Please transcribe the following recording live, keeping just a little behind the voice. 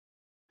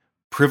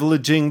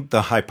Privileging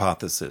the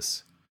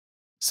hypothesis.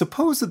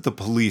 Suppose that the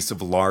police of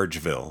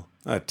Largeville,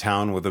 a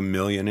town with 1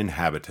 million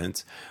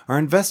inhabitants, are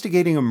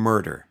investigating a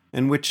murder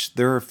in which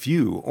there are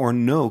few or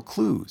no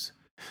clues.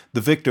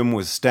 The victim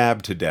was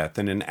stabbed to death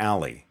in an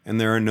alley,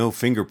 and there are no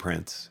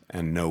fingerprints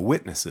and no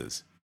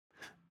witnesses.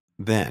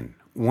 Then,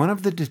 one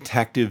of the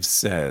detectives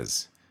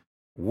says,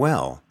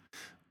 "Well,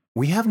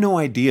 we have no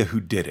idea who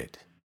did it.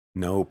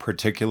 No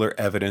particular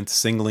evidence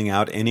singling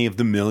out any of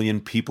the 1 million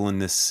people in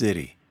this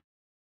city.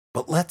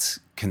 But let's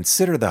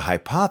consider the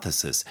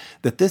hypothesis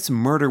that this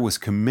murder was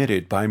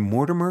committed by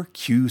Mortimer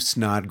Q.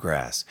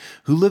 Snodgrass,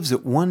 who lives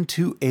at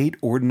 128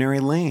 Ordinary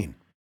Lane.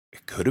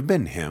 It could have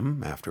been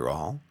him, after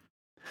all."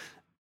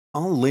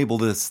 I'll label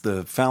this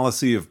the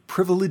fallacy of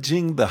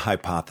privileging the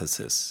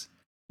hypothesis.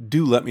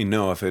 Do let me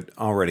know if it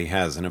already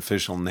has an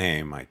official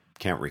name. I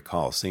can't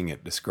recall seeing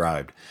it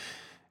described.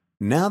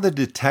 Now the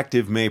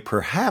detective may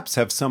perhaps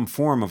have some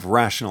form of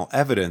rational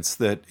evidence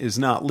that is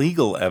not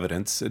legal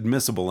evidence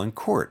admissible in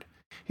court.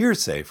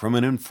 Hearsay from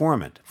an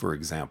informant, for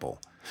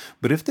example.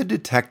 But if the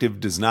detective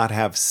does not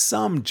have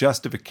some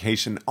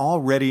justification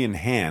already in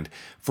hand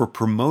for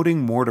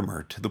promoting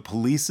Mortimer to the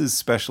police's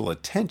special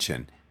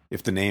attention,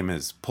 if the name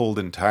is pulled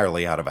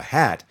entirely out of a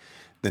hat,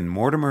 then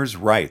Mortimer's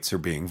rights are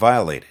being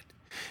violated.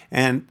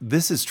 And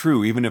this is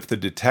true even if the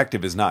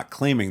detective is not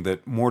claiming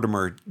that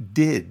Mortimer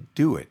did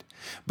do it,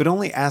 but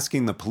only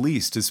asking the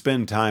police to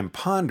spend time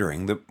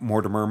pondering that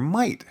Mortimer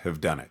might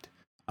have done it,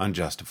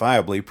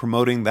 unjustifiably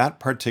promoting that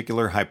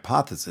particular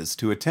hypothesis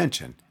to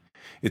attention.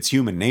 It's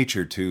human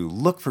nature to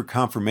look for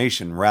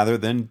confirmation rather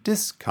than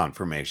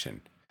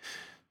disconfirmation.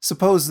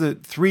 Suppose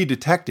that 3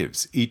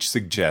 detectives each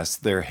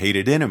suggest their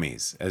hated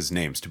enemies as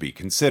names to be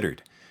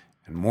considered,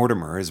 and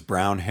Mortimer is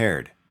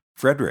brown-haired,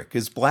 Frederick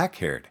is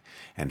black-haired,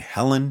 and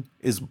Helen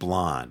is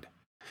blonde.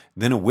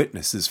 Then a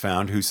witness is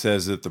found who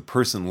says that the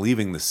person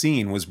leaving the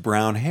scene was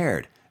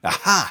brown-haired.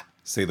 "Aha!"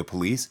 say the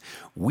police.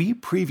 "We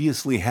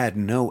previously had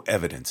no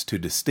evidence to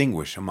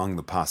distinguish among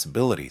the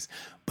possibilities,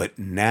 but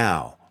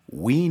now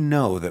we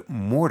know that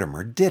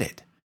Mortimer did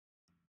it."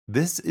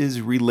 This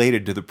is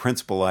related to the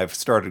principle I've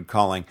started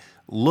calling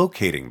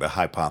locating the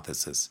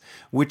hypothesis,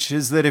 which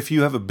is that if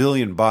you have 1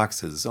 billion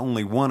boxes,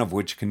 only one of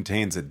which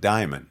contains a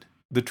diamond,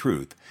 the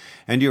truth,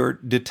 and your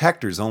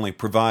detectors only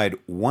provide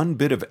 1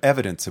 bit of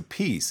evidence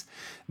apiece,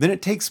 then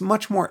it takes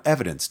much more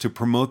evidence to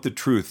promote the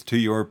truth to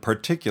your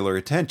particular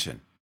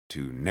attention,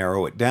 to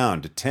narrow it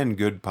down to 10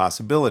 good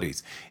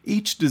possibilities,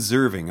 each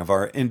deserving of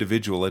our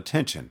individual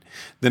attention,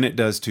 than it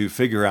does to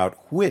figure out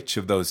which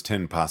of those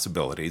 10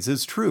 possibilities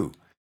is true.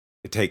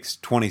 It takes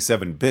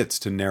 27 bits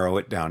to narrow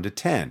it down to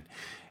 10,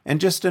 and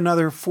just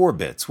another 4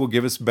 bits will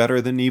give us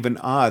better than even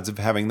odds of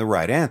having the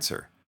right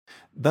answer.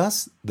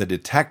 Thus, the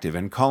detective,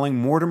 in calling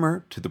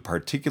Mortimer to the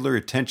particular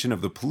attention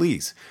of the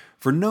police,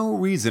 for no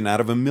reason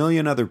out of 1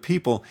 million other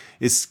people,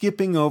 is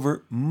skipping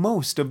over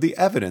most of the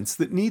evidence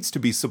that needs to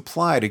be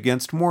supplied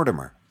against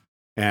Mortimer.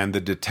 And the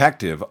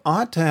detective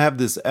ought to have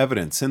this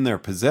evidence in their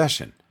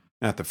possession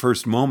at the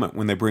first moment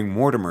when they bring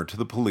Mortimer to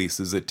the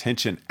police's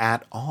attention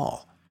at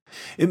all.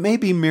 It may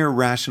be mere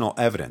rational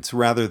evidence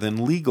rather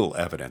than legal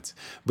evidence,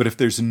 but if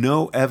there's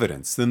no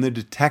evidence, then the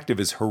detective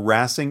is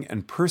harassing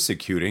and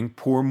persecuting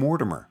poor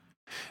Mortimer.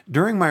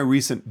 During my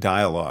recent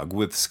dialogue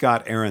with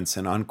Scott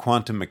Aronson on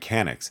quantum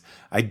mechanics,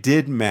 I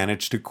did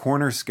manage to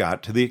corner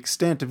Scott to the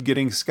extent of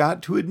getting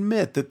Scott to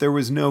admit that there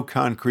was no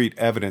concrete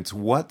evidence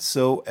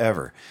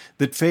whatsoever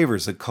that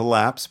favors a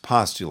collapse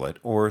postulate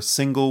or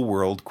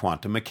single-world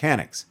quantum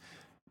mechanics.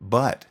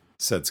 "But,"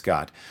 said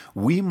Scott,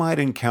 "we might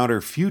encounter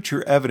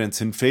future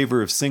evidence in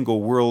favor of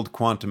single-world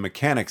quantum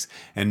mechanics,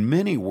 and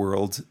many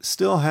worlds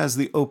still has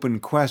the open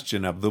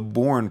question of the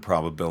Born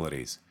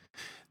probabilities."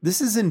 This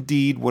is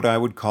indeed what I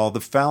would call the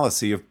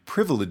fallacy of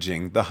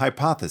privileging the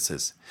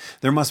hypothesis.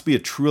 There must be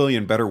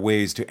 1,000,000,000,000 better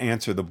ways to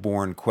answer the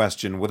Born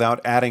question without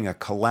adding a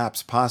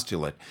collapse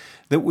postulate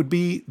that would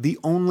be the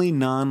only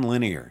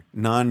non-linear,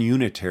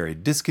 non-unitary,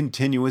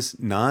 discontinuous,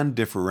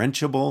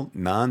 non-differentiable,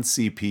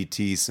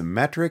 non-CPT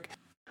symmetric,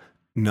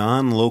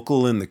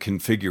 non-local in the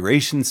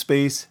configuration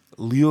space,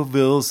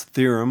 Liouville's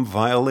theorem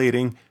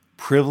violating,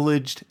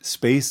 privileged,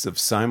 space of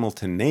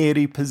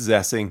simultaneity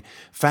possessing,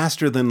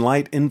 faster than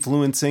light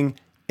influencing,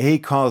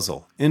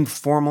 acausal,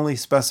 informally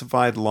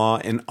specified law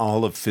in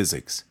all of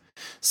physics.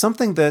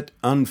 Something that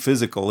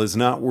unphysical is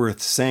not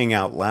worth saying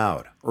out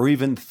loud, or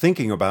even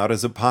thinking about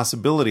as a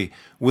possibility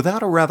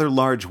without a rather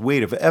large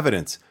weight of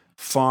evidence,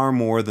 far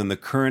more than the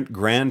current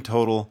grand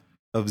total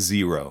of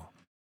 0.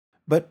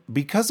 But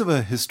because of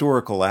a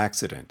historical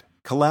accident,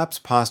 collapse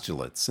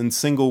postulates and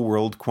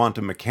single-world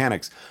quantum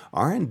mechanics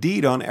are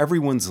indeed on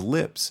everyone's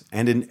lips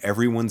and in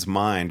everyone's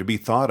mind to be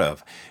thought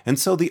of, and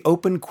so the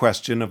open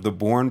question of the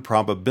Born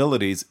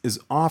probabilities is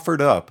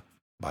offered up,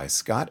 by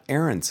Scott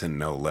Aronson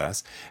no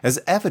less, as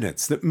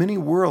evidence that many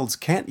worlds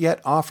can't yet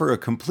offer a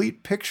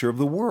complete picture of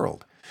the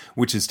world,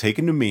 which is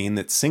taken to mean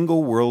that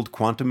single-world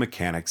quantum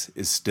mechanics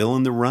is still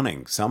in the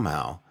running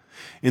somehow.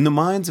 In the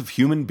minds of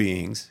human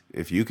beings,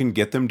 if you can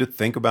get them to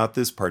think about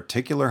this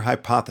particular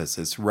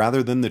hypothesis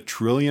rather than the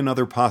trillion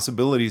other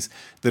possibilities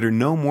that are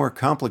no more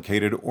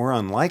complicated or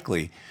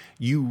unlikely,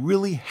 you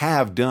really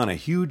have done a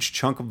huge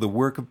chunk of the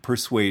work of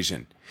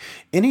persuasion.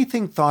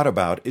 Anything thought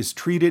about is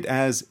treated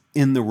as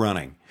in the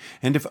running,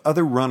 and if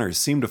other runners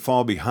seem to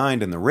fall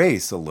behind in the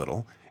race a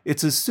little,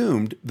 it's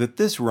assumed that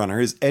this runner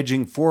is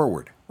edging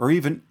forward or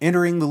even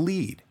entering the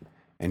lead.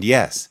 And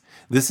yes,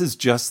 this is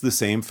just the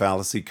same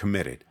fallacy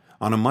committed,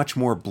 on a much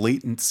more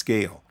blatant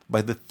scale,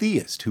 by the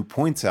theist who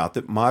points out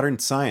that modern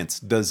science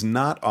does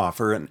not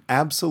offer an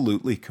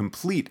absolutely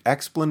complete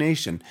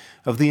explanation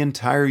of the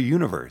entire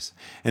universe,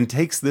 and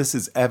takes this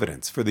as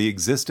evidence for the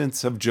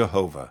existence of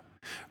Jehovah,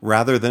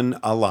 rather than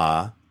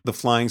Allah, the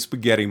flying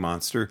spaghetti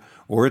monster,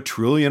 or a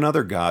trillion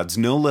other gods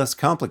no less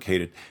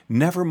complicated,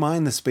 never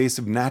mind the space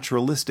of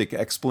naturalistic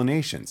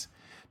explanations.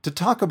 To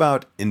talk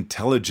about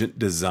intelligent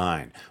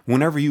design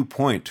whenever you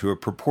point to a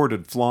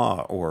purported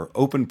flaw or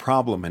open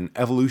problem in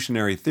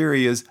evolutionary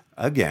theory is,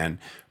 again,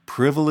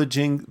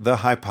 privileging the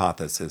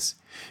hypothesis.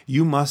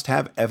 You must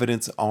have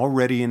evidence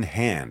already in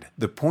hand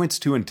that points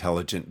to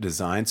intelligent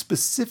design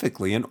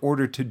specifically in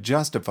order to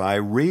justify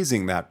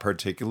raising that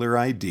particular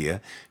idea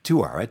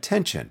to our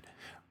attention,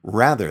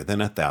 rather than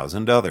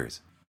 1,000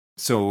 others.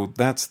 So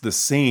that's the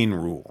sane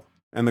rule.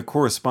 And the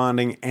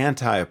corresponding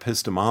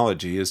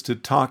anti-epistemology is to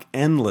talk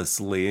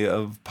endlessly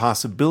of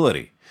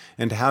possibility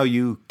and how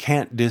you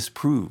can't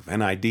disprove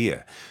an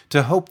idea,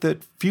 to hope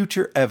that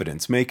future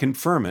evidence may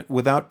confirm it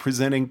without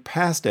presenting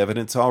past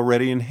evidence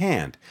already in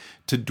hand,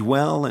 to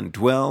dwell and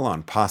dwell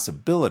on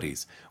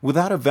possibilities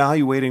without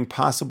evaluating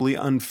possibly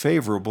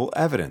unfavorable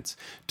evidence,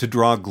 to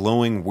draw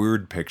glowing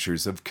word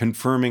pictures of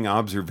confirming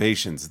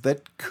observations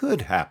that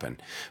could happen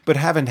but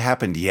haven't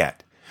happened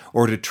yet,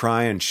 or to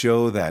try and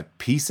show that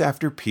piece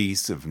after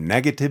piece of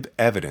negative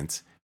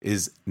evidence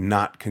is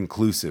not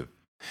conclusive.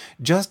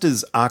 Just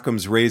as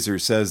Occam's razor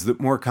says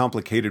that more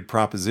complicated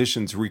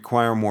propositions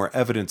require more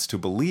evidence to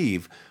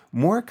believe,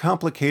 more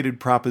complicated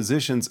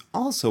propositions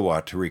also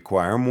ought to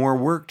require more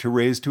work to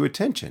raise to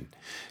attention.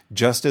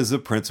 Just as the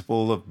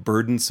principle of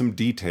burdensome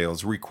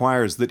details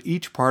requires that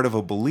each part of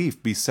a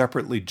belief be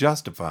separately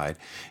justified,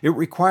 it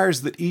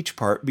requires that each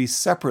part be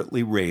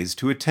separately raised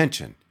to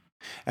attention.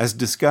 As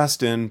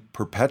discussed in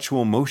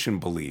Perpetual Motion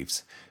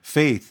Beliefs,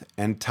 faith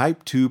and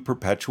Type 2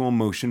 perpetual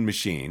motion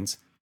machines,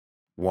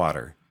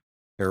 water,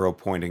 arrow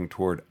pointing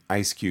toward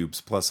ice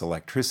cubes plus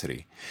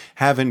electricity,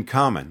 have in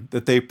common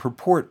that they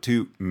purport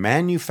to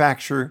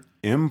manufacture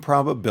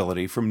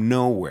improbability from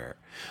nowhere,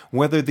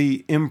 whether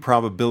the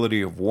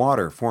improbability of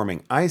water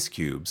forming ice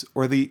cubes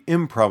or the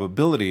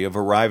improbability of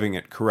arriving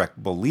at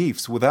correct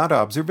beliefs without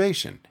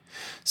observation.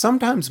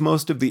 Sometimes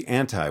most of the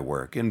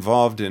anti-work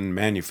involved in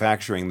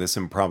manufacturing this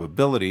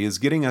improbability is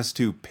getting us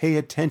to pay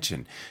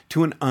attention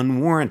to an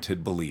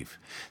unwarranted belief,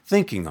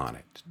 thinking on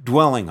it,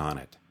 dwelling on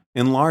it.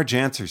 In large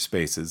answer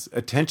spaces,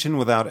 attention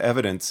without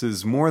evidence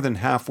is more than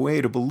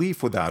halfway to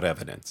belief without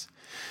evidence.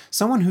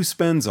 Someone who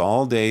spends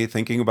all day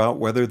thinking about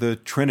whether the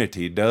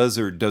Trinity does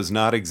or does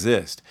not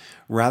exist,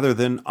 rather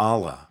than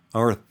Allah,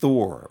 or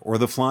Thor, or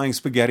the flying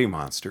spaghetti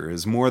monster,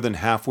 is more than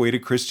halfway to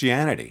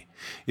Christianity.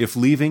 If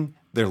leaving,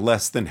 they're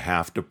less than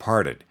half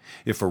departed.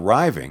 If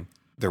arriving,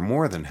 they're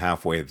more than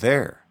halfway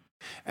there.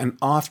 An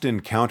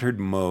often countered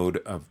mode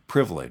of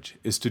privilege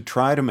is to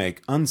try to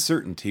make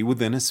uncertainty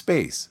within a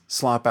space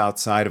slop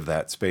outside of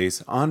that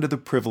space onto the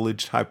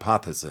privileged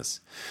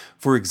hypothesis.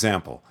 For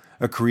example,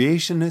 a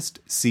creationist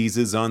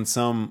seizes on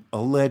some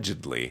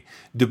allegedly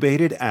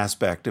debated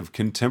aspect of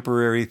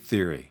contemporary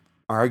theory,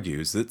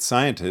 argues that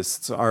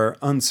scientists are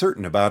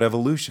uncertain about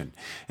evolution,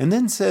 and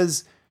then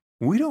says,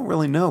 "We don't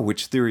really know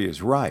which theory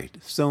is right,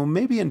 so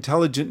maybe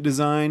intelligent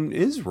design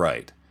is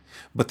right."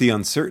 But the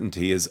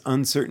uncertainty is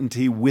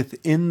uncertainty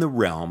within the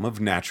realm of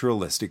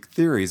naturalistic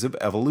theories of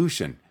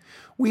evolution.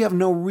 We have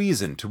no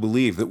reason to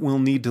believe that we'll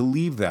need to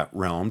leave that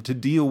realm to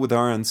deal with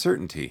our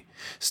uncertainty,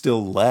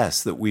 still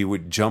less that we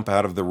would jump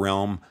out of the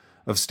realm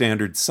of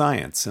standard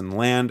science and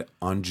land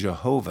on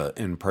Jehovah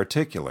in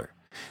particular.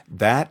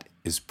 That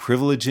is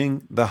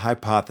privileging the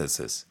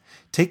hypothesis,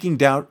 taking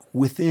doubt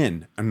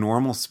within a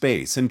normal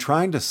space and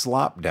trying to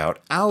slop doubt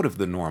out of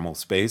the normal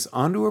space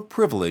onto a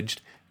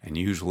privileged, and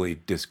usually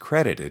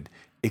discredited,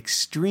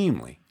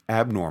 extremely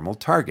abnormal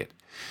target.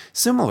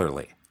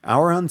 Similarly,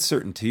 our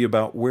uncertainty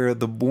about where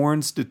the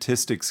born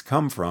statistics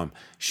come from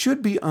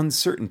should be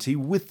uncertainty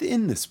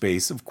within the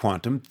space of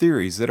quantum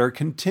theories that are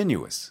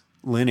continuous,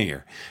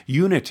 linear,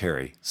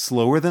 unitary,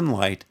 slower than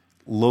light,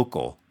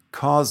 local,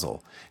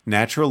 causal,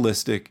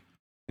 naturalistic,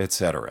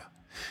 etc.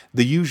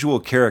 The usual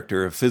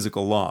character of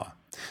physical law.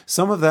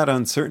 Some of that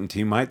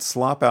uncertainty might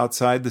slop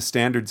outside the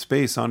standard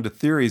space onto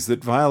theories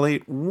that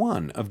violate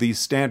one of these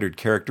standard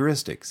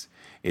characteristics.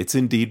 It's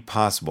indeed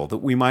possible that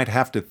we might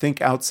have to think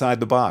outside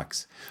the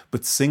box,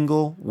 but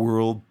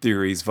single-world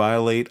theories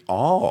violate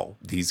all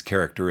these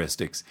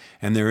characteristics,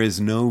 and there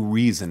is no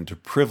reason to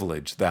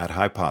privilege that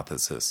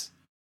hypothesis.